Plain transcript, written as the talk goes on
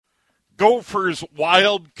Gophers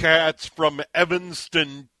Wildcats from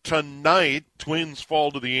Evanston tonight. Twins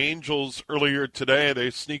fall to the Angels earlier today.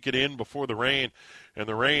 They sneak it in before the rain, and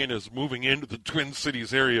the rain is moving into the Twin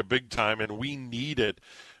Cities area big time, and we need it.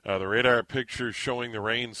 The radar pictures showing the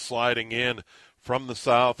rain sliding in from the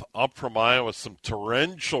south, up from Iowa, some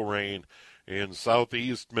torrential rain in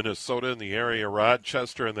southeast Minnesota in the area of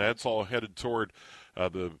Rochester, and that's all headed toward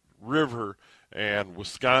the river and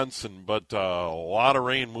Wisconsin, but a lot of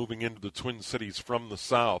rain moving into the Twin Cities from the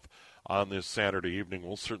south on this Saturday evening.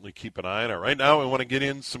 We'll certainly keep an eye on it. Right now, we want to get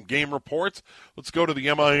in some game reports. Let's go to the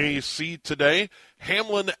MIAC today.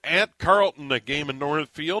 Hamlin at Carleton, a game in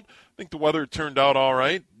Northfield. I think the weather turned out all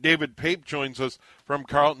right. David Pape joins us from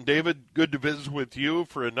Carleton. David, good to visit with you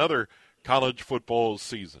for another college football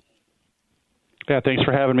season. Yeah, thanks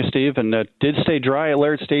for having me, Steve. And it did stay dry at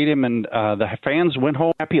Laird Stadium, and the fans went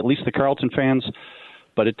home happy, at least the Carleton fans.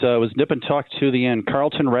 But it was nip and tuck to the end.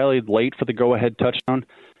 Carleton rallied late for the go-ahead touchdown,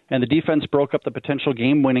 and the defense broke up the potential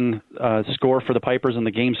game-winning score for the Pipers in the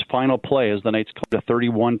game's final play as the Knights claimed a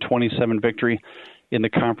 31-27 victory in the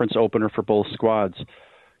conference opener for both squads.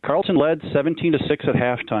 Carleton led 17-6 at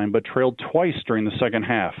halftime, but trailed twice during the second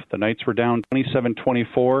half. The Knights were down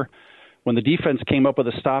 27-24 when the defense came up with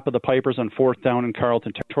a stop of the Pipers on fourth down in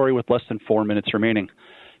Carleton territory with less than 4 minutes remaining.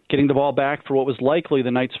 Getting the ball back for what was likely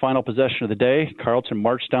the Knights' final possession of the day, Carleton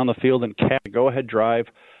marched down the field and capped a go-ahead drive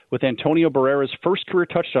with Antonio Barrera's first career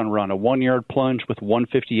touchdown run, a 1-yard plunge with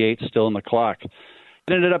 1:58 still in the clock.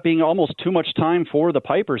 It ended up being almost too much time for the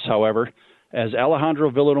Pipers, however, as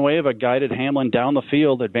Alejandro Villanueva guided Hamlin down the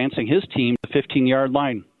field, advancing his team to the 15-yard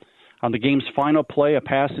line. On the game's final play, a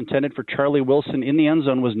pass intended for Charlie Wilson in the end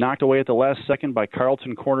zone was knocked away at the last second by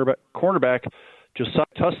Carleton cornerback Josiah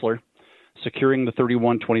Tussler, securing the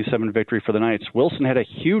 31-27 victory for the Knights. Wilson had a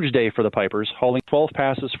huge day for the Pipers, hauling 12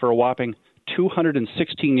 passes for a whopping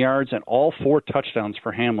 216 yards and all 4 touchdowns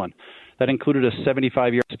for Hamlin. That included a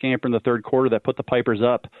 75-yard scamper in the third quarter that put the Pipers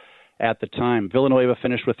up at the time. Villanueva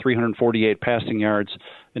finished with 348 passing yards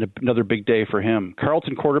in another big day for him.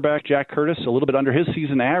 Carleton quarterback Jack Curtis, a little bit under his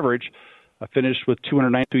season average, finished with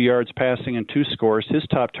 292 yards passing and 2 scores. His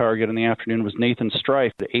top target in the afternoon was Nathan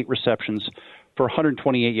Strife at 8 receptions for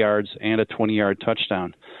 128 yards and a 20-yard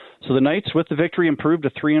touchdown. So the Knights, with the victory, improved to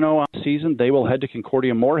 3-0 on the season. They will head to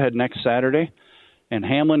Concordia-Moorhead next Saturday, and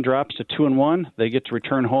Hamlin drops to 2-1. They get to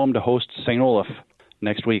return home to host St. Olaf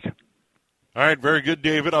next week. All right, very good,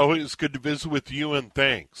 David. Always good to visit with you, and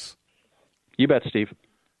thanks. You bet, Steve.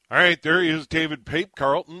 All right, there is David Pape.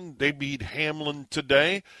 Carleton, they beat Hamlin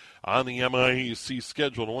today on the MIAC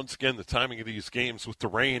schedule. And once again, the timing of these games with the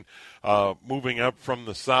rain moving up from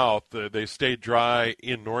the south, they stayed dry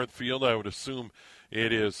in Northfield. I would assume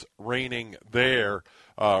it is raining there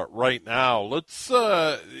right now. Let's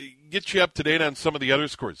get you up to date on some of the other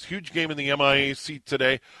scores. Huge game in the MIAC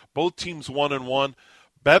today. Both teams 1-1.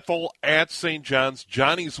 Bethel at St. John's.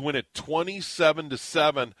 Johnny's win at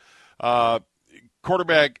 27-7.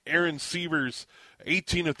 Quarterback Aaron Sievers,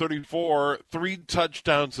 18-34, 3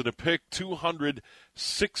 touchdowns and a pick,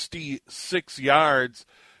 266 yards.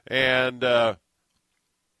 And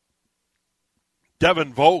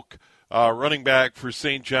Devin Volk, running back for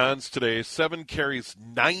St. John's today, 7 carries,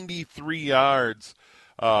 93 yards.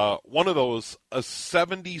 One of those, a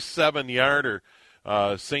 77-yarder.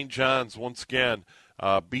 St. John's, once again,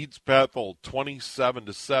 beats Bethel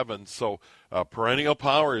 27-7. So perennial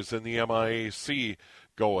powers in the MIAC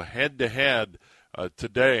go head-to-head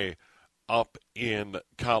today up in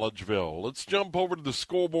Collegeville. Let's jump over to the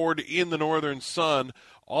scoreboard in the Northern Sun.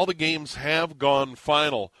 All the games have gone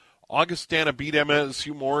final. Augustana beat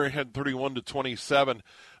MSU-Moorhead 31-27.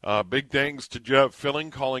 Big thanks to Jeff Filling,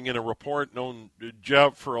 calling in a report. Known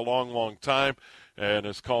Jeff for a long, long time, and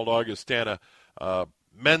has called Augustana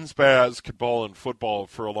men's basketball and football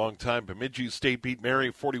for a long time. Bemidji State beat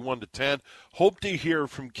Mary 41-10. Hope to hear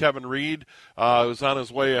from Kevin Reid. He was on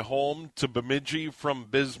his way home to Bemidji from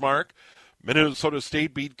Bismarck. Minnesota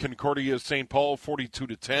State beat Concordia St. Paul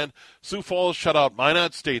 42-10. Sioux Falls shut out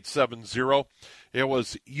Minot State 7-0. It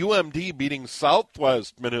was UMD beating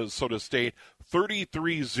Southwest Minnesota State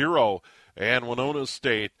 33-0. And Winona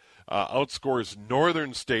State outscores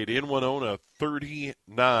Northern State in Winona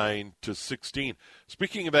 39-16.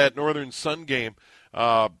 Speaking of that Northern Sun game,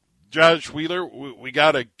 Josh Wheeler, we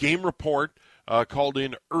got a game report called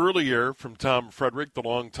in earlier from Tom Fredrick, the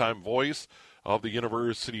longtime voice of the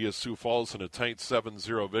University of Sioux Falls, in a tight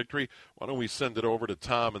 7-0 victory. Why don't we send it over to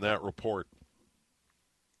Tom in that report?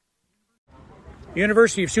 The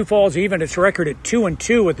University of Sioux Falls evened its record at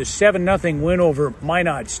 2-2 with a 7-0 win over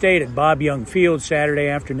Minot State at Bob Young Field Saturday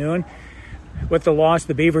afternoon. With the loss,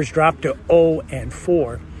 the Beavers dropped to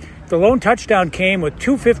 0-4. The lone touchdown came with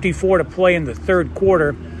 2:54 to play in the third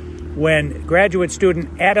quarter when graduate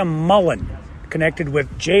student Adam Mullen connected with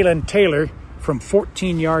Jalen Taylor from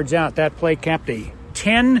 14 yards out. That play capped a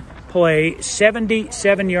 10-play,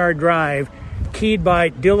 77-yard drive keyed by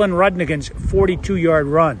Dylan Rudnigan's 42-yard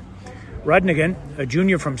run. Rudnigan, a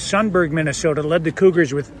junior from Sunburg, Minnesota, led the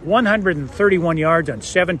Cougars with 131 yards on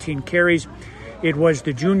 17 carries. It was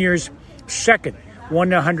the junior's second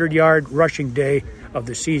 100-yard rushing day of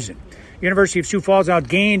the season. University of Sioux Falls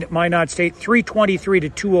outgained Minot State 323 to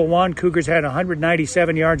 201. Cougars had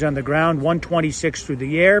 197 yards on the ground, 126 through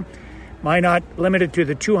the air. Minot limited to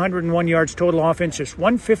the 201 yards total offense, just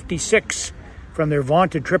 156 from their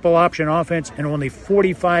vaunted triple option offense and only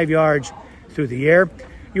 45 yards through the air.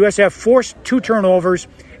 USF forced 2 turnovers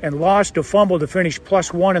and lost a fumble to finish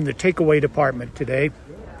 +1 in the takeaway department today.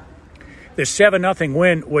 The 7-0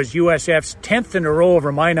 win was USF's 10th in a row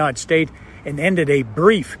over Minot State and ended a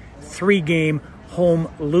brief 3-game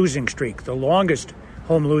home losing streak, the longest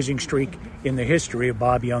home losing streak in the history of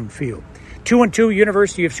Bob Young Field. 2-2,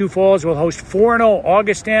 University of Sioux Falls will host 4-0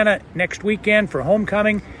 Augustana next weekend for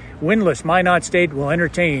homecoming. Winless Minot State will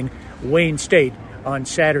entertain Wayne State on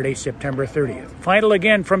Saturday, September 30th. Final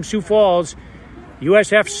again from Sioux Falls,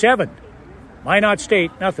 USF 7, Minot State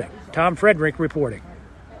nothing. Tom Fredrick reporting.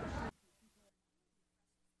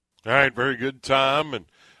 All right, very good, Tom. And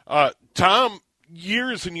Tom,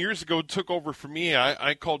 years and years ago, took over for me.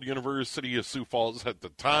 I called University of Sioux Falls at the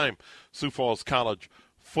time, Sioux Falls College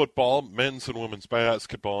football, men's and women's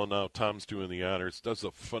basketball, and now Tom's doing the honors. Does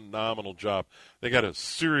a phenomenal job. They got a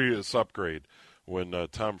serious upgrade when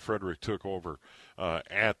Tom Fredrick took over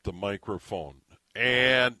at the microphone.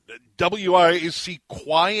 And WIAC,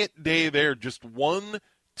 quiet day there, just one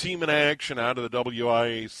team in action out of the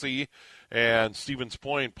WIAC, and Stevens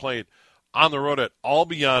Point played on the road at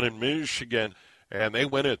Albion in Michigan, and they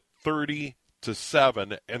win it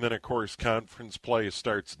 30-7. And then, of course, conference play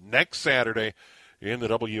starts next Saturday in the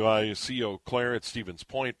WIAC Eau Claire at Stevens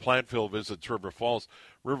Point. Platteville visits River Falls.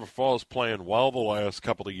 River Falls playing well the last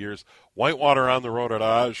couple of years. Whitewater on the road at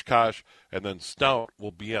Oshkosh, and then Stout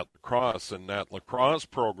will be at lacrosse, and that lacrosse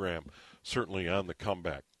program certainly on the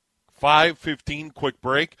comeback. 5:15, quick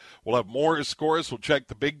break. We'll have more scores. We'll check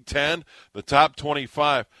the Big Ten, the top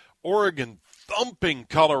 25. Oregon thumping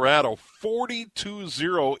Colorado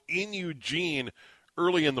 42-0 in Eugene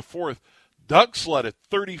early in the fourth. Ducks led it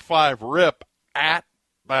 35 rip at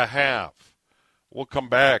the half. We'll come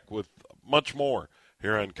back with much more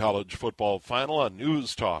here on College Football Final on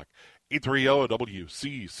News Talk 830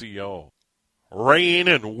 WCCO. Rain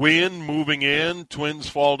and wind moving in. Twins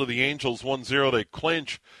fall to the Angels 1-0. They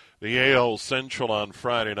clinch the AL Central on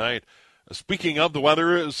Friday night. Speaking of the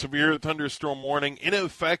weather, a severe thunderstorm warning in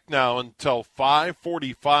effect now until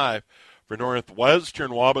 5:45 for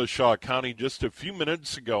northwestern Wabasha County. Just a few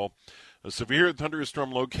minutes ago, a severe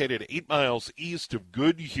thunderstorm located 8 miles east of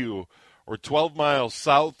Goodhue or 12 miles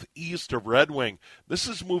southeast of Red Wing. This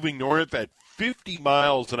is moving north at 50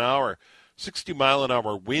 miles an hour,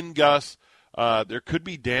 60-mile-an-hour wind gusts. There could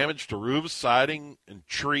be damage to roofs, siding, and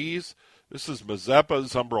trees. This is Mazeppa,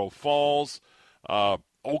 Zumbro Falls,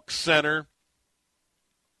 Oak Center.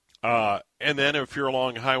 And then if you're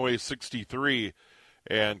along Highway 63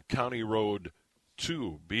 and County Road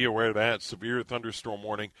 2, be aware of that severe thunderstorm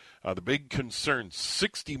warning. The big concern,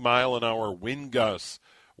 60-mile-an-hour wind gusts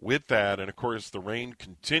with that. And, of course, the rain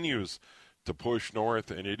continues to push north,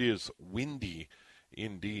 and it is windy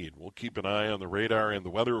indeed. We'll keep an eye on the radar and the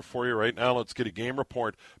weather for you. Right now, let's get a game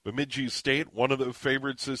report. Bemidji State, one of the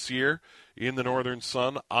favorites this year in the Northern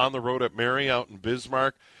Sun, on the road at Mary out in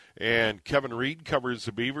Bismarck. And Kevin Reid covers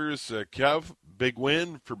the Beavers. Kev, big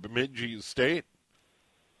win for Bemidji State.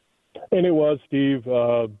 And it was, Steve.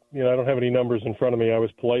 I don't have any numbers in front of me. I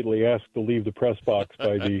was politely asked to leave the press box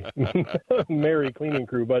by the Mary cleaning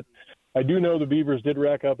crew. But I do know the Beavers did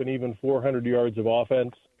rack up an even 400 yards of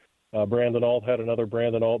offense. Brandon Alt had another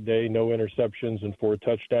Brandon Alt day, no interceptions and 4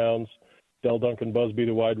 touchdowns. Del Duncan Busby,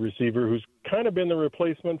 the wide receiver, who's kind of been the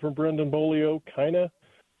replacement for Brendan Bolio,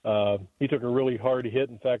 he took a really hard hit.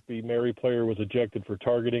 In fact, the Mary player was ejected for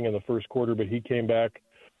targeting in the first quarter, but he came back.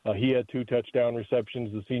 He had 2 touchdown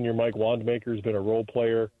receptions. The senior Mike Wandmaker has been a role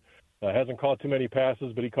player. Hasn't caught too many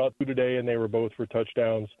passes, but he caught 2 today, and they were both for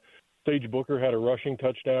touchdowns. Sage Booker had a rushing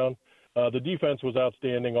touchdown. The defense was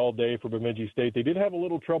outstanding all day for Bemidji State. They did have a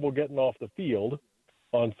little trouble getting off the field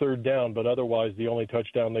on third down, but otherwise the only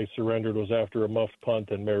touchdown they surrendered was after a muffed punt,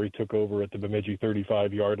 and Mary took over at the Bemidji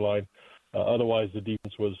 35-yard line. Otherwise, the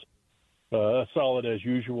defense was solid as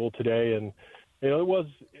usual today, and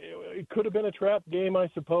it could have been a trap game, I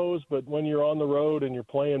suppose, but when you're on the road and you're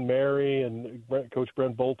playing Mary and Coach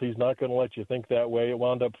Brent Bolte's not going to let you think that way. It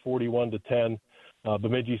wound up 41-10.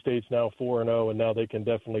 Bemidji State's now 4-0, and now they can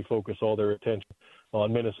definitely focus all their attention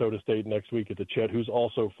on Minnesota State next week at the Chet, who's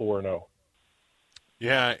also 4-0.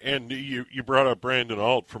 Yeah, and you brought up Brandon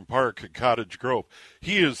Alt from Park at Cottage Grove.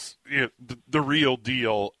 He is the real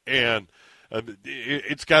deal, and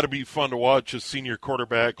it's got to be fun to watch a senior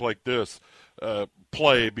quarterback like this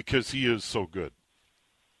play because he is so good.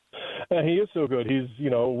 He is so good. He's,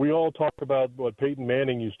 we all talk about what Peyton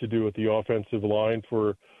Manning used to do at the offensive line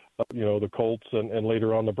for, the Colts and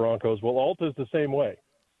later on the Broncos. Well, Alt is the same way.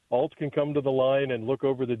 Alt can come to the line and look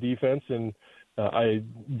over the defense, and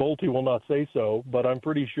Bolte will not say so, but I'm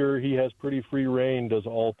pretty sure he has pretty free rein, does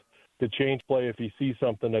Alt, to change play if he sees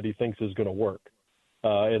something that he thinks is going to work.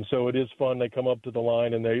 And so it is fun. They come up to the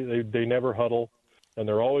line, and they never huddle, and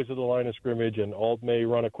they're always at the line of scrimmage, and Alt may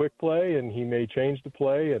run a quick play, and he may change the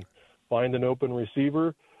play and find an open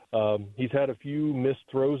receiver. He's had a few missed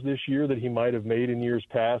throws this year that he might have made in years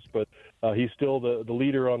past, but he's still the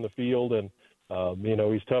leader on the field, and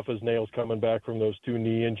he's tough as nails coming back from those 2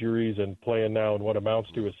 knee injuries and playing now in what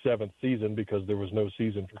amounts to his 7th season because there was no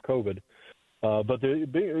season for COVID. But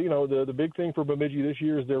the big thing for Bemidji this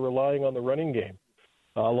year is they're relying on the running game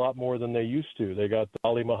a lot more than they used to. They got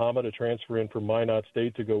Ali Muhammad, a transfer in from Minot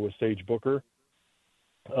State, to go with Sage Booker.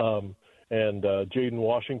 And Jaden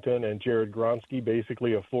Washington and Jared Gronsky,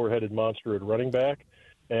 basically a 4-headed monster at running back.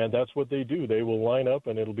 And that's what they do. They will line up,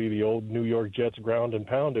 and it'll be the old New York Jets ground and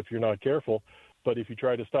pound if you're not careful. But if you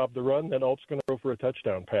try to stop the run, then Alt's going to go for a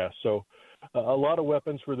touchdown pass. So a lot of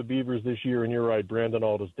weapons for the Beavers this year, and you're right, Brandon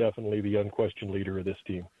Alt is definitely the unquestioned leader of this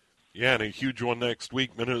team. Yeah, and a huge one next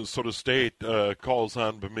week. Minnesota State calls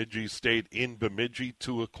on Bemidji State in Bemidji,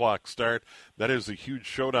 2 o'clock start. That is a huge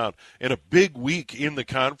showdown. And a big week in the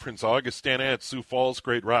conference. Augustana at Sioux Falls,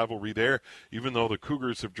 great rivalry there, even though the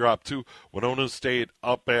Cougars have dropped 2. Winona State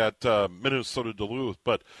up at Minnesota Duluth.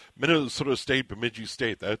 But Minnesota State, Bemidji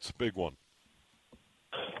State, that's a big one.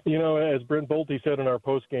 As Brent Bolte said in our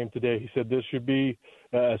postgame today, he said this should be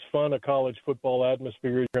as fun a college football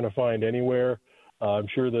atmosphere as you're going to find anywhere. I'm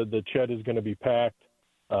sure that the Chet is going to be packed.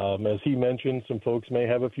 As he mentioned, some folks may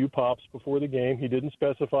have a few pops before the game. He didn't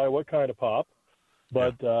specify what kind of pop,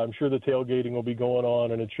 but I'm sure the tailgating will be going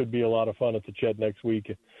on, and it should be a lot of fun at the Chet next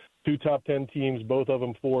week. 2 top 10 teams, both of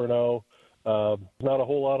them 4-0. Not a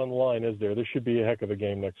whole lot on the line, is there? This should be a heck of a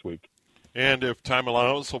game next week. And if time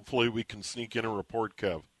allows, hopefully we can sneak in a report,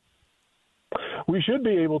 Kev. We should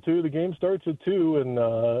be able to. The game starts at 2, and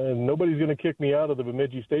nobody's going to kick me out of the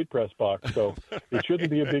Bemidji State press box, so it shouldn't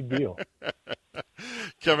be a big deal.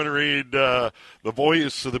 Kevin Reid, the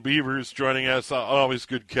voice of the Beavers, joining us. Always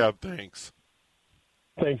good, Kev. Thanks.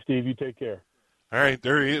 Thanks, Steve. You take care. All right,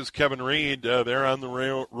 there he is, Kevin Reid. They're on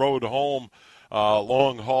the road home,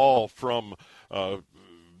 long haul from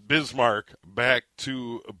Bismarck back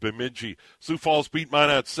to Bemidji. Sioux Falls beat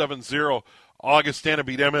Minot 7-0. Augustana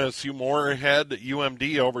beat MSU-Moorhead,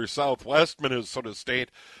 UMD over Southwest Minnesota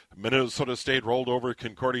State. Minnesota State rolled over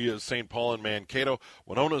Concordia, St. Paul, and Mankato.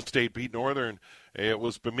 Winona State beat Northern. It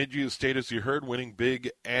was Bemidji State, as you heard, winning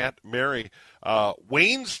big at Mary.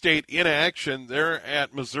 Wayne State in action. They're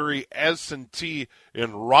at Missouri S&T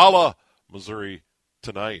in Rolla, Missouri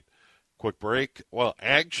tonight. Quick break. Well,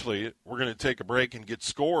 actually, we're going to take a break and get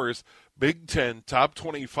scores. Big Ten top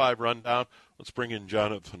 25 rundown. Let's bring in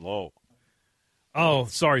Jonathan Lowe. Oh,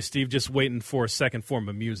 sorry, Steve. Just waiting for a second form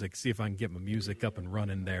of music. See if I can get my music up and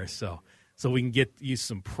running there, so we can get you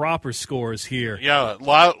some proper scores here. Yeah,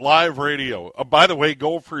 live radio. By the way,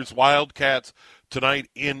 Gophers Wildcats tonight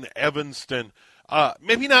in Evanston.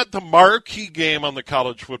 Maybe not the marquee game on the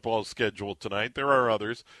college football schedule tonight. There are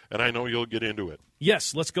others, and I know you'll get into it.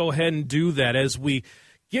 Yes, let's go ahead and do that as we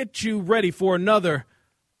get you ready for another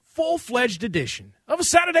full-fledged edition of a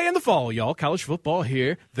Saturday in the fall, y'all. College football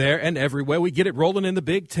here, there, and everywhere. We get it rolling in the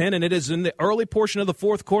Big Ten, and it is in the early portion of the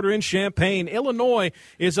fourth quarter in Champaign. Illinois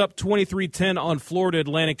is up 23-10 on Florida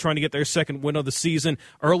Atlantic, trying to get their second win of the season.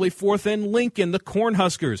 Early fourth in Lincoln, the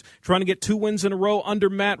Cornhuskers trying to get 2 wins in a row under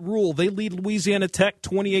Matt Rule. They lead Louisiana Tech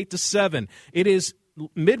 28-7. It is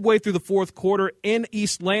midway through the fourth quarter in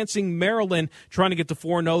East Lansing, Maryland, trying to get to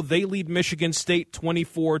 4-0. They lead Michigan State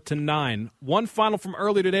 24-9. One final from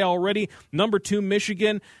earlier today already. Number 2,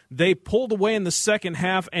 Michigan. They pulled away in the second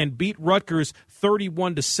half and beat Rutgers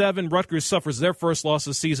 31-7. Rutgers suffers their first loss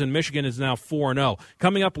of the season. Michigan is now 4-0.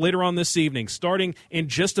 Coming up later on this evening, starting in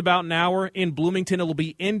just about an hour in Bloomington, it'll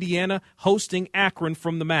be Indiana hosting Akron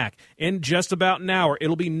from the MAC. In just about an hour,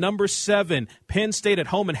 it'll be number 7, Penn State at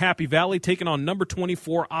home in Happy Valley, taking on number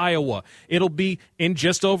 24, Iowa. It'll be in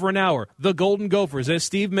just over an hour, the Golden Gophers, as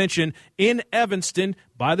Steve mentioned, in Evanston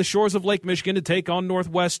by the shores of Lake Michigan to take on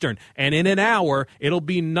Northwestern. And in an hour, it'll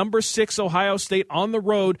be number 6, Ohio State on the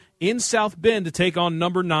road in South Bend to take on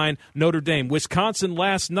number 9, Notre Dame. Wisconsin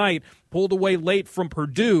last night pulled away late from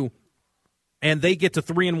Purdue, and they get to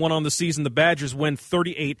 3-1 on the season. The Badgers win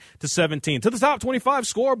 38-17. To the top 25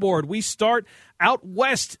 scoreboard, we start out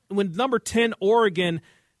west with number 10, Oregon,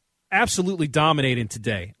 absolutely dominating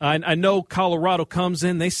today. I know Colorado comes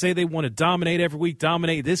in. They say they want to dominate every week,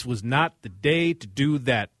 dominate. This was not the day to do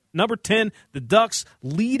that. Number 10, the Ducks,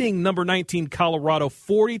 leading number 19, Colorado,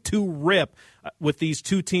 42-rip with these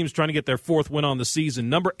two teams trying to get their 4th win on the season.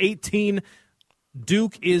 Number 18,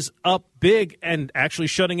 Duke is up big and actually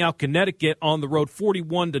shutting out Connecticut on the road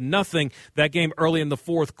 41-0. That game early in the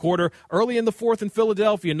 4th quarter. Early in the 4th in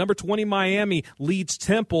Philadelphia, number 20 Miami leads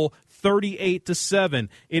Temple 38-7.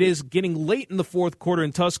 It is getting late in the 4th quarter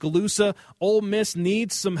in Tuscaloosa. Ole Miss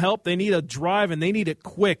needs some help. They need a drive, and they need it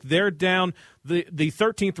quick. They're down the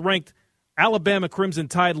 13th-ranked Alabama Crimson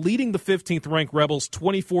Tide leading the 15th-ranked Rebels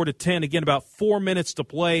 24-10. Again, about 4 minutes to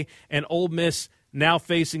play, and Ole Miss now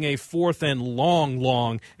facing a 4th and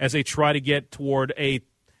long as they try to get toward a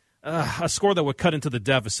score that would cut into the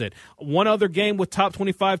deficit. One other game with top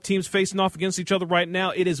 25 teams facing off against each other right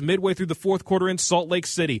now. It is midway through the 4th quarter in Salt Lake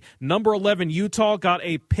City. Number 11, Utah, got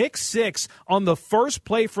a pick 6 on the first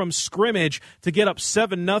play from scrimmage to get up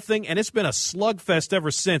 7-0, and it's been a slugfest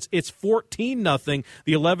ever since. It's 14-0.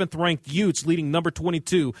 The 11th-ranked Utes leading number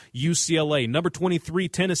 22, UCLA. Number 23,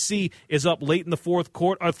 Tennessee, is up late in the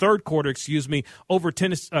 3rd quarter, over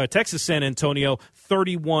Texas San Antonio,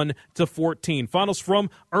 31-14. Finals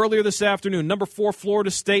from earlier this afternoon. Number 4,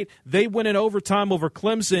 Florida State, they win in overtime over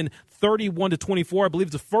Clemson, 31-24. I believe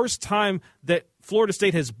it's the first time that Florida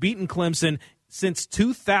State has beaten Clemson since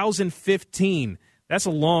 2015. That's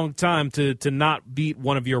a long time to not beat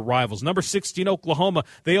one of your rivals. Number 16, Oklahoma,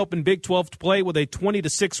 they open Big 12 to play with a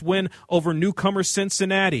 20-6 win over newcomer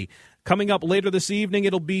Cincinnati. Coming up later this evening,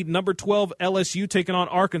 it'll be number 12, LSU, taking on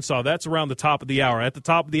Arkansas. That's around the top of the hour. At the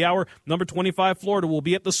top of the hour, number 25, Florida, will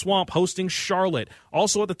be at the Swamp hosting Charlotte.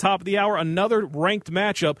 Also at the top of the hour, another ranked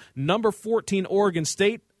matchup, number 14, Oregon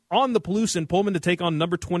State, on the Palouse in Pullman to take on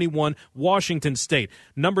number 21, Washington State.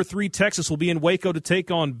 Number 3, Texas will be in Waco to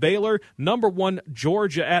take on Baylor. Number 1,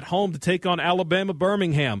 Georgia at home to take on Alabama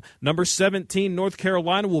Birmingham. Number 17, North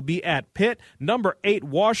Carolina will be at Pitt. Number 8,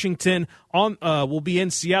 Washington will be in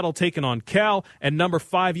Seattle taking on Cal. And number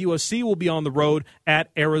 5, USC will be on the road at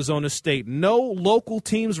Arizona State. No local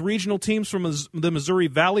teams, regional teams from the Missouri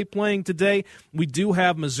Valley playing today. We do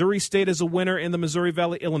have Missouri State as a winner in the Missouri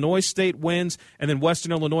Valley. Illinois State wins, and then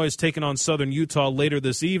Western Illinois is taking on Southern Utah later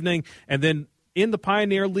this evening. And then in the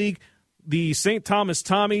Pioneer League, the St. Thomas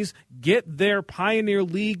Tommies get their Pioneer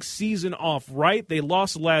League season off right. They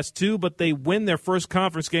lost the last 2, but they win their first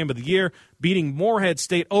conference game of the year, beating Moorhead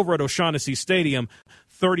State over at O'Shaughnessy Stadium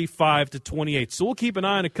 35-28. So we'll keep an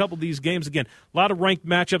eye on a couple of these games. Again, a lot of ranked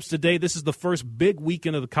matchups today. This is the first big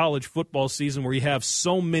weekend of the college football season where you have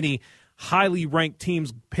so many highly ranked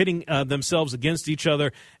teams pitting themselves against each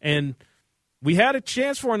other. And we had a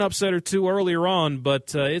chance for an upset or two earlier on,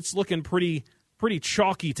 but it's looking pretty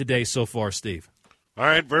chalky today so far, Steve. All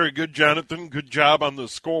right, very good, Jonathan. Good job on the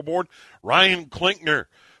scoreboard. Ryan Klinkner,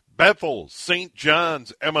 Bethel, St.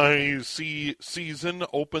 John's MIAC season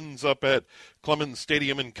opens up at Clemens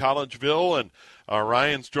Stadium in Collegeville, and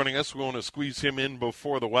Ryan's joining us. We want to squeeze him in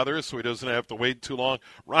before the weather so he doesn't have to wait too long.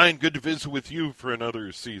 Ryan, good to visit with you for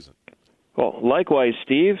another season. Well, likewise,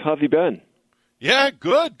 Steve. How have you been? Yeah,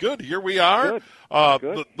 good. Here we are.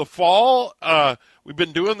 Good. The fall, we've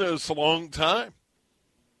been doing this a long time.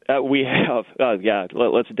 We have.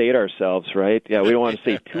 Let's date ourselves, right? Yeah, we don't want to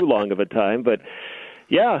say too long of a time, but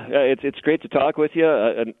yeah, it's great to talk with you.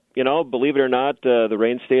 Believe it or not, the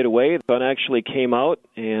rain stayed away. The sun actually came out,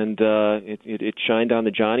 and it shined on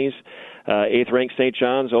the Johnnies. 8th-ranked St.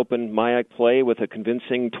 John's opened MIAC play with a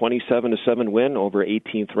convincing 27-7 win over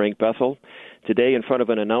 18th-ranked Bethel. Today, in front of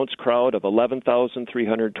an announced crowd of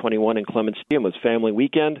 11,321 in Clemens Stadium, was family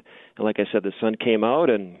weekend. And like I said, the sun came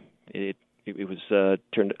out, and it was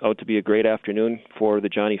turned out to be a great afternoon for the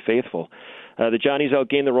Johnny faithful. The Johnnies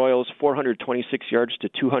outgained the Royals 426 yards to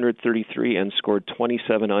 233 and scored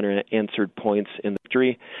 27 unanswered points in the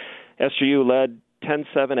victory. SRU led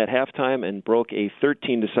 10-7 at halftime and broke a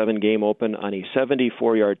 13-7 game open on a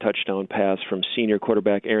 74-yard touchdown pass from senior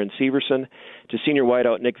quarterback Aaron Severson to senior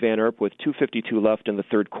wideout Nick Van Erp with 2:52 left in the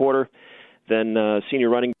third quarter. Then senior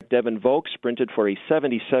running back Devin Volk sprinted for a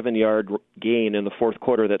 77-yard gain in the fourth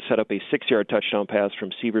quarter that set up a 6-yard touchdown pass from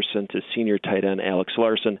Severson to senior tight end Alex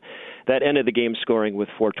Larson. That ended the game scoring with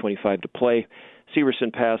 4:25 to play.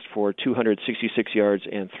 Severson passed for 266 yards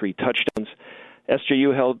and 3 touchdowns.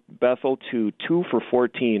 SJU held Bethel to 2 for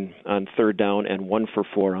 14 on third down and 1 for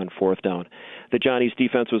 4 on fourth down. The Johnnies'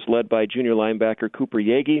 defense was led by junior linebacker Cooper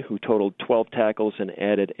Yagi, who totaled 12 tackles and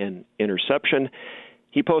added an interception.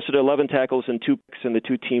 He posted 11 tackles and 2 picks in the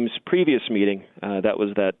two teams' previous meeting. That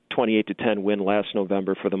was that 28-10 win last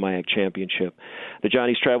November for the MIAC Championship. The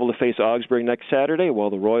Johnnies travel to face Augsburg next Saturday, while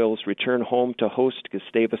the Royals return home to host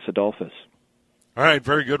Gustavus Adolphus. All right,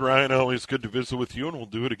 very good, Ryan. Always good to visit with you, and we'll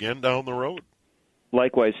do it again down the road.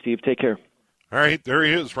 Likewise, Steve. Take care. All right, there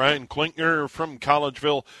he is, Ryan Klinkner from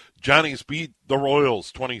Collegeville. Johnnies beat the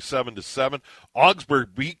Royals 27-7.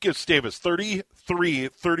 Augsburg beat Gustavus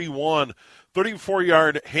 33-31.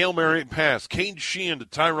 34-yard Hail Mary pass. Kane Sheehan to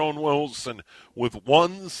Tyrone Wilson with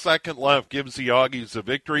 1 second left gives the Augies a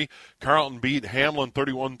victory. Carleton beat Hamlin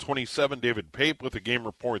 31-27. David Pape with a game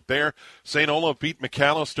report there. St. Olaf beat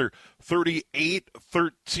McAllister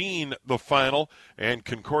 38-13 the final. And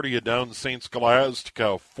Concordia down St.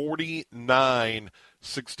 Scholastica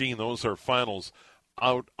 49-16. Those are finals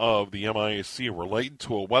out of the MIAC. We're late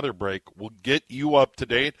to a weather break. We'll get you up to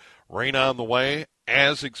date. Rain on the way,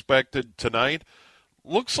 as expected tonight.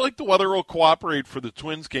 Looks like the weather will cooperate for the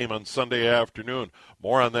Twins game on Sunday afternoon.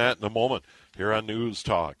 More on that in a moment here on News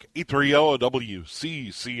Talk 830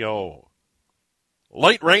 WCCO.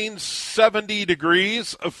 Light rain, 70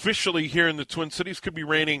 degrees officially here in the Twin Cities. Could be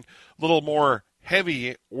raining a little more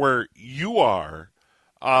heavy where you are.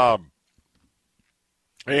 Hopefully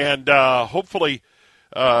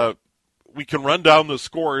we can run down the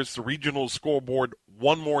scores, the regional scoreboard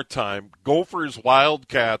one more time. Gophers,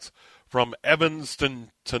 Wildcats from Evanston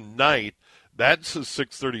tonight. That's a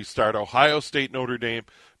 6:30 start. Ohio State, Notre Dame,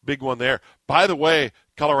 big one there. By the way,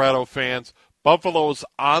 Colorado fans, Buffalo's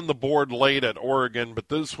on the board late at Oregon, but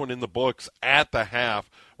this one in the books at the half.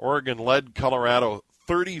 Oregon led Colorado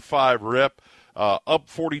 35-rip, up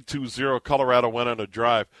 42-0. Colorado went on a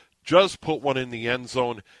drive. Just put one in the end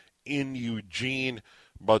zone in Eugene,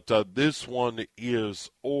 but this one is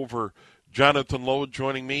over. Jonathan Lowe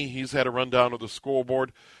joining me. He's had a rundown of the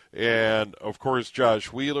scoreboard. And, of course,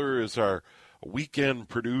 Josh Wheeler is our weekend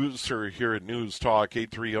producer here at News Talk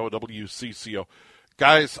 830 WCCO.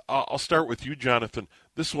 Guys, I'll start with you, Jonathan.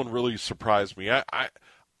 This one really surprised me. I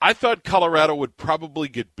thought Colorado would probably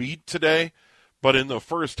get beat today, but in the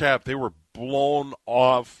first half they were blown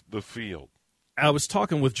off the field. I was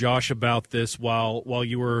talking with Josh about this while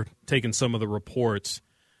you were taking some of the reports.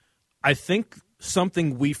 I think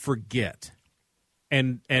something we forget,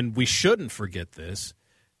 and we shouldn't forget this,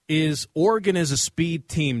 is Oregon is a speed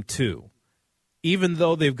team too. Even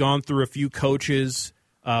though they've gone through a few coaches,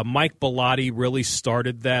 Mike Bellotti really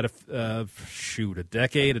started that a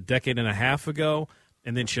decade and a half ago,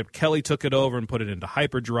 and then Chip Kelly took it over and put it into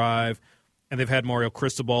hyperdrive, and they've had Mario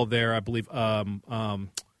Cristobal there, I believe.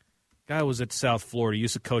 Guy was at South Florida. He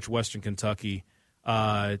used to coach Western Kentucky.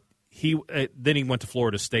 Then he went to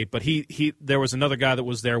Florida State. But there was another guy that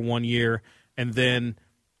was there 1 year, and then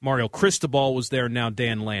Mario Cristobal was there, and now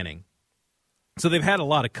Dan Lanning. So they've had a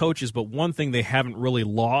lot of coaches, but one thing they haven't really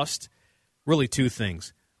lost, really two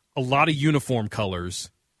things, a lot of uniform colors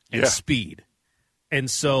and speed. And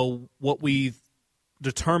so what we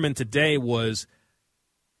determined today was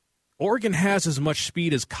Oregon has as much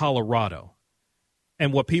speed as Colorado.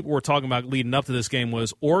 And what people were talking about leading up to this game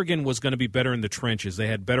was Oregon was going to be better in the trenches. They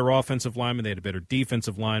had better offensive linemen, they had a better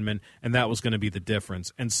defensive lineman, and that was going to be the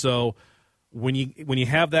difference. And so when you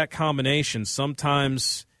have that combination,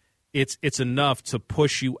 sometimes it's enough to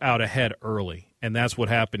push you out ahead early. And that's what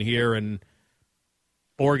happened here, and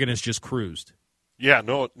Oregon has just cruised. Yeah,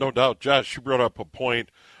 no doubt. Josh, you brought up a point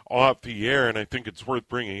off the air, and I think it's worth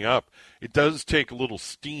bringing up. It does take a little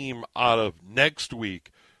steam out of next week,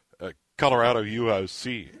 Colorado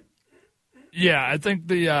USC. Yeah, I think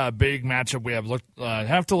the big matchup we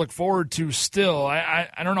have to look forward to still. I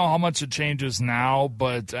don't know how much it changes now,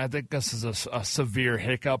 but I think this is a severe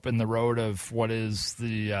hiccup in the road of what is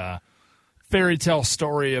the fairy tale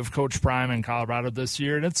story of Coach Prime in Colorado this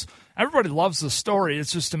year. And everybody loves the story.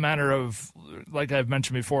 It's just a matter of, like I've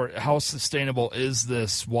mentioned before, how sustainable is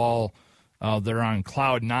this while they're on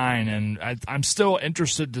cloud nine. And I'm still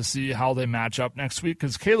interested to see how they match up next week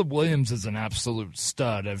because Caleb Williams is an absolute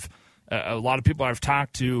stud. A lot of people I've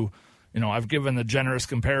talked to I've given the generous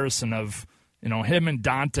comparison of, him and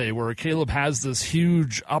Dante, where Caleb has this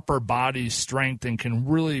huge upper body strength and can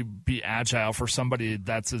really be agile for somebody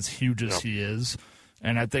that's as huge as he is.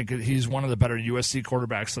 And I think he's one of the better USC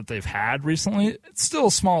quarterbacks that they've had recently. It's still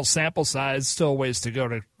a small sample size, still a ways to go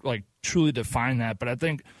to truly define that. But I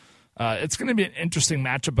think it's going to be an interesting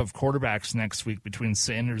matchup of quarterbacks next week between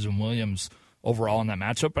Sanders and Williams overall in that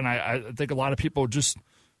matchup. And I think a lot of people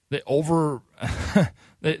they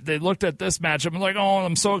looked at this matchup and like, oh,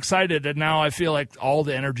 I'm so excited. And now I feel like all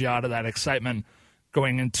the energy out of that excitement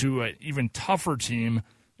going into an even tougher team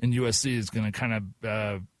in USC is going to kind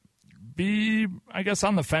of be, I guess,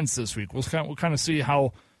 on the fence this week. We'll kind of see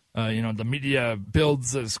how, the media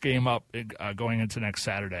builds this game up going into next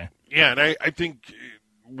Saturday. Yeah, and I think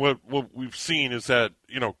what we've seen is that,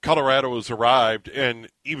 Colorado has arrived, and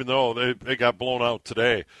even though they got blown out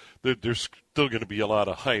today, there's still going to be a lot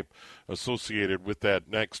of hype associated with that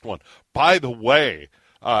next one. By the way,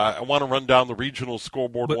 I want to run down the regional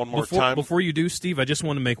scoreboard one more time. Before you do, Steve, I just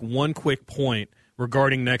want to make one quick point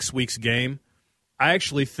regarding next week's game. I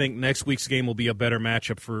actually think next week's game will be a better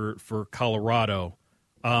matchup for Colorado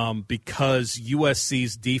because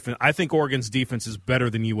USC's defense – I think Oregon's defense is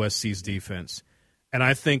better than USC's defense. And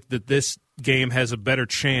I think that this game has a better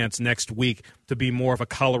chance next week to be more of a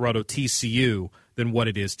Colorado TCU than what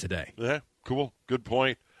it is today. Yeah, cool. Good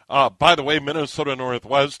point. By the way, Minnesota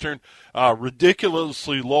Northwestern,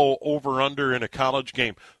 ridiculously low over-under in a college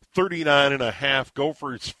game. 39.5.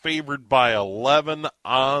 Gophers favored by 11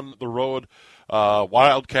 on the road.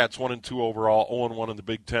 Wildcats 1-2 overall, 0-1 in the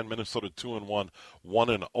Big Ten. Minnesota 2-1,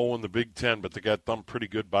 1-0 in the Big Ten, but they got thumped pretty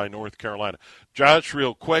good by North Carolina. Josh,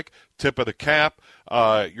 real quick, tip of the cap.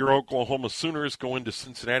 Your Oklahoma Sooners go into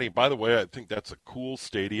Cincinnati. By the way, I think that's a cool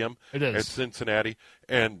stadium. It is. At Cincinnati,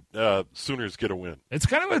 and Sooners get a win. It's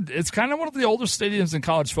kind of one of the older stadiums in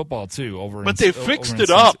college football too. But they fixed it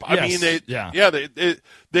up. I mean,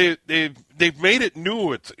 they've made it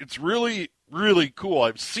new. It's really, really cool.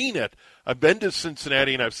 I've seen it. I've been to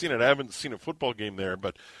Cincinnati and I've seen it. I haven't seen a football game there,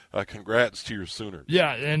 but congrats to your Sooners.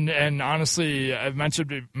 Yeah, and honestly, I've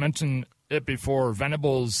mentioned it before.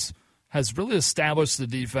 Venables has really established the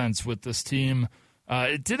defense with this team.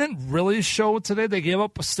 It didn't really show today. They gave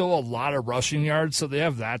up still a lot of rushing yards, so they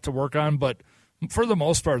have that to work on. But for the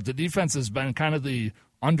most part, the defense has been kind of the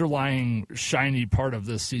underlying shiny part of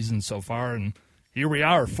this season so far. And here we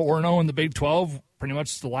are, 4-0 in the Big 12, pretty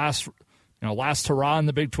much the last hurrah in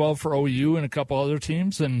the Big 12 for OU and a couple other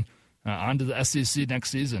teams, and on to the SEC next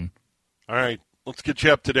season. All right, let's get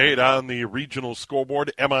you up to date on the regional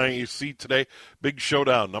scoreboard. MIAC today, big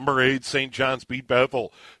showdown. Number 8, St. John's beat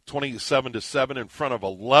Bethel 27-7 in front of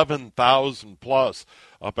 11,000 plus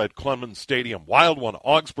up at Clemens Stadium. Wild one,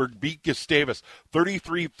 Augsburg beat Gustavus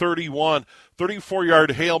 33-31.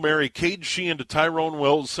 34-yard Hail Mary, Cade Sheehan to Tyrone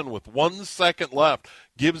Wilson with 1 second left.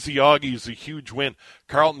 Gives the Augies a huge win.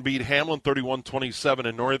 Carleton beat Hamlin 31-27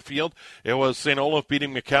 in Northfield. It was St. Olaf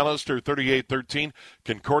beating McAllister 38-13.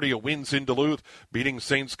 Concordia wins in Duluth, beating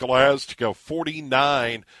St. Scholastica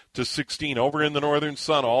 49-16. Over in the Northern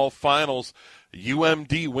Sun, all finals.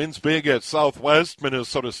 UMD wins big at Southwest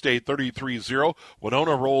Minnesota State 33-0.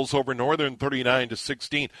 Winona rolls over Northern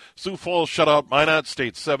 39-16. Sioux Falls shut out Minot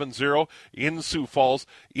State 7-0 in Sioux Falls.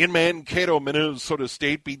 In Mankato, Minnesota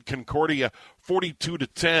State beat Concordia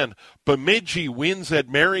 42-10. Bemidji wins at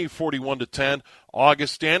Mary 41-10.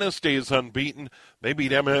 Augustana stays unbeaten. They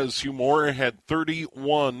beat MSU-Moorhead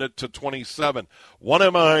 31-27. One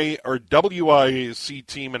WIAC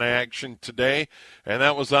team in action today, and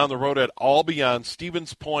that was on the road at Albion.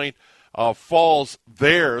 Stevens Point falls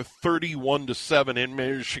there 31-7 in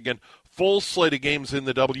Michigan. Full slate of games in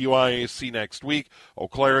the WIAC next week. Eau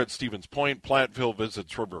Claire at Stevens Point. Platteville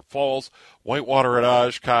visits River Falls. Whitewater at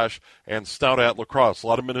Oshkosh. And Stout at La Crosse. A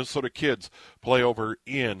lot of Minnesota kids play over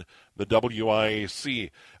in the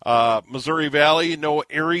WIAC. Missouri Valley, no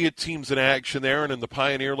area teams in action there. And in the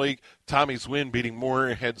Pioneer League, Tommy's win beating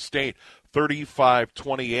Moorhead State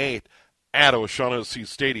 35-28 at O'Shaughnessy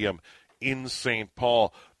Stadium in St.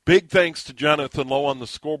 Paul. Big thanks to Jonathan Lowe on the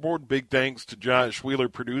scoreboard. Big thanks to Josh Wheeler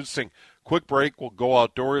producing. Quick break. We'll go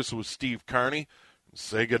outdoors with Steve Carney and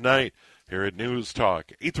say goodnight here at News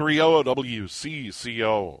Talk 830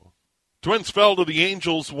 WCCO. Twins fell to the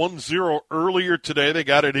Angels 1-0 earlier today. They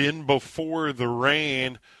got it in before the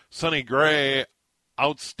rain. Sonny Gray,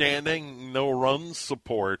 outstanding, no run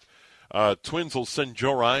support. Twins will send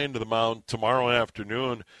Joe Ryan to the mound tomorrow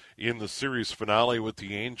afternoon in the series finale with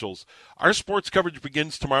the Angels. Our sports coverage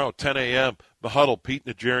begins tomorrow at 10 a.m. The Huddle, Pete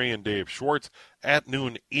Najarian and Dave Schwartz. At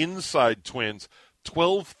noon, Inside Twins.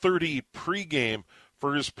 12:30 pregame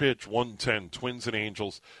First pitch, 1:10, Twins and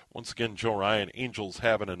Angels. Once again, Joe Ryan, Angels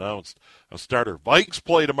haven't announced a starter. Vikes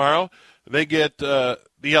play tomorrow. They get the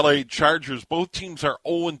LA Chargers. Both teams are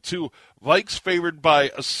 0-2. Vikes favored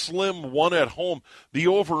by a slim 1 at home. The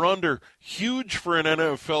over-under, huge for an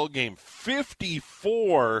NFL game,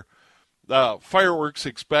 54 fireworks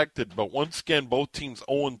expected. But once again, both teams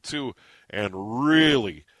 0-2 and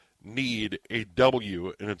really need a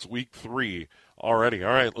W, and it's week 3 already.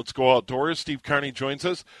 All right, let's go outdoors. Steve Carney joins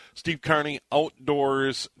us. Steve Carney,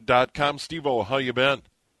 outdoors.com. Steve-O, how you been?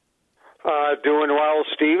 Doing well,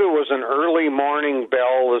 Steve. It was an early morning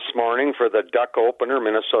bell this morning for the duck opener,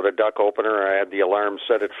 Minnesota duck opener. I had the alarm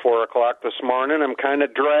set at 4 o'clock this morning. I'm kind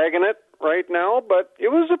of dragging it right now, but it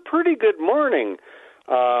was a pretty good morning.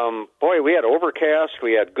 Boy, we had overcast.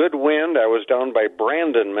 We had good wind. I was down by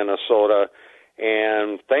Brandon, Minnesota,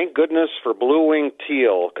 and thank goodness for blue-winged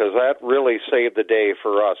teal, because that really saved the day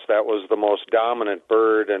for us. That was the most dominant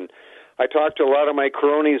bird, and I talked to a lot of my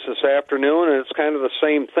cronies this afternoon, and it's kind of the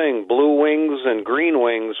same thing. Blue wings and green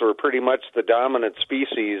wings were pretty much the dominant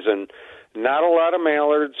species, and not a lot of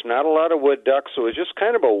mallards, not a lot of wood ducks. So it was just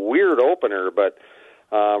kind of a weird opener, but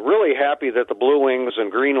really happy that the blue wings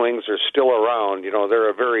and green wings are still around. You know, they're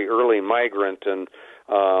a very early migrant, and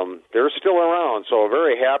they're still around, so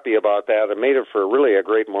very happy about that. It made it for really a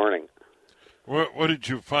great morning. What did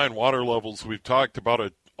you find? Water levels, we've talked about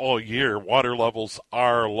it all year. Water levels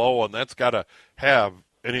are low, and that's got to have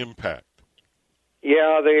an impact.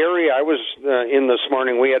 Yeah, the area I was in this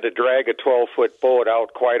morning, we had to drag a 12-foot boat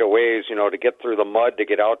out quite a ways, you know, to get through the mud to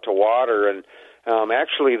get out to water. And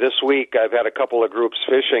actually this week I've had a couple of groups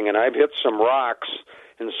fishing, and I've hit some rocks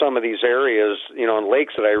in some of these areas, you know, in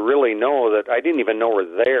lakes that I really know that I didn't even know were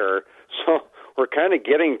there. So we're kind of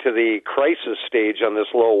getting to the crisis stage on this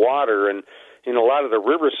low water, and you know, a lot of the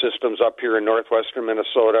river systems up here in northwestern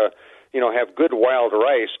Minnesota, you know, have good wild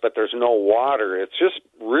rice, but there's no water. It's just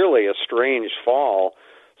really a strange fall.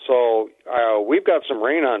 So we've got some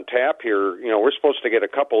rain on tap here. You know, we're supposed to get a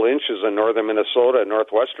couple inches in northern Minnesota,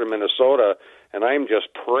 northwestern Minnesota, and I'm just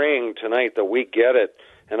praying tonight that we get it,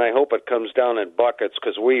 and I hope it comes down in buckets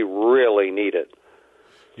because we really need it.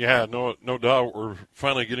 Yeah, no doubt. We're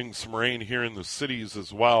finally getting some rain here in the cities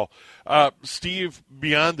as well. Steve,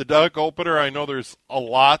 beyond the duck opener, I know there's a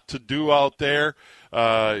lot to do out there.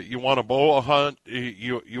 You want to bow hunt,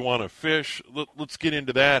 you want to fish. Let's get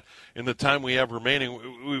into that in the time we have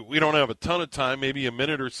remaining. We don't have a ton of time, maybe a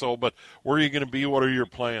minute or so, but where are you going to be? What are your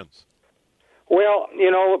plans? Well, you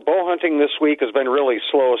know, bow hunting this week has been really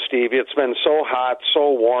slow, Steve. It's been so hot, so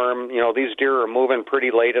warm. You know, these deer are moving pretty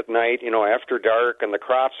late at night, you know, after dark, and the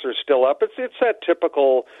crops are still up. It's that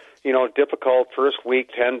typical, you know, difficult first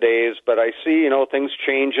week, 10 days. But I see, you know, things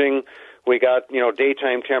changing. We got, you know,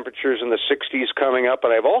 daytime temperatures in the 60s coming up.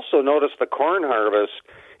 But I've also noticed the corn harvest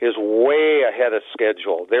is way ahead of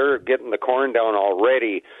schedule. They're getting the corn down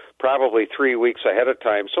already, probably 3 weeks ahead of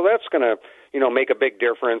time. So that's going to, you know, make a big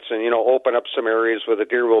difference and, you know, open up some areas where the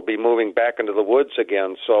deer will be moving back into the woods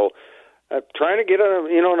again. So trying to get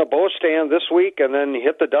in a bow stand this week and then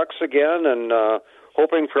hit the ducks again, and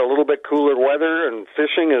hoping for a little bit cooler weather, and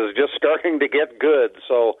fishing is just starting to get good.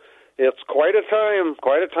 So it's quite a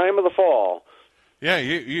time of the fall. Yeah,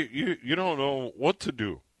 you don't know what to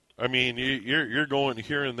do. I mean, you're going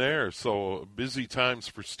here and there, so busy times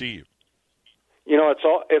for Steve. You know,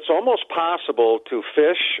 it's almost possible to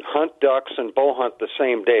fish, hunt ducks, and bow hunt the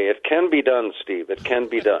same day. It can be done, Steve. It can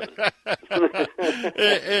be done. and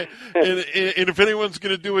if anyone's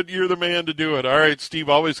going to do it, you're the man to do it. All right, Steve,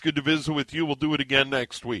 always good to visit with you. We'll do it again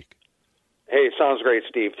next week. Hey, sounds great,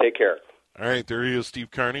 Steve. Take care. All right, there he is, Steve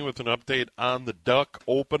Carney, with an update on the duck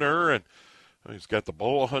opener. And he's got the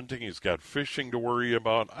bow hunting. He's got fishing to worry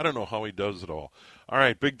about. I don't know how he does it all. All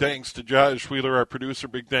right, big thanks to Josh Wheeler, our producer.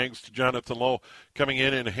 Big thanks to Jonathan Lowe coming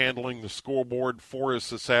in and handling the scoreboard for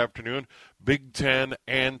us this afternoon. Big 10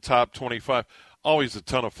 and top 25. Always a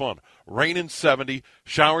ton of fun. Rain and 70,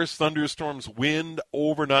 showers, thunderstorms, wind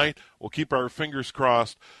overnight. We'll keep our fingers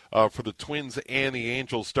crossed for the Twins and the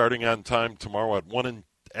Angels starting on time tomorrow at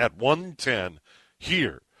 1:10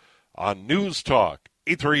 here on News Talk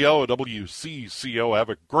 830 WCCO. Have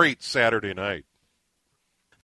a great Saturday night.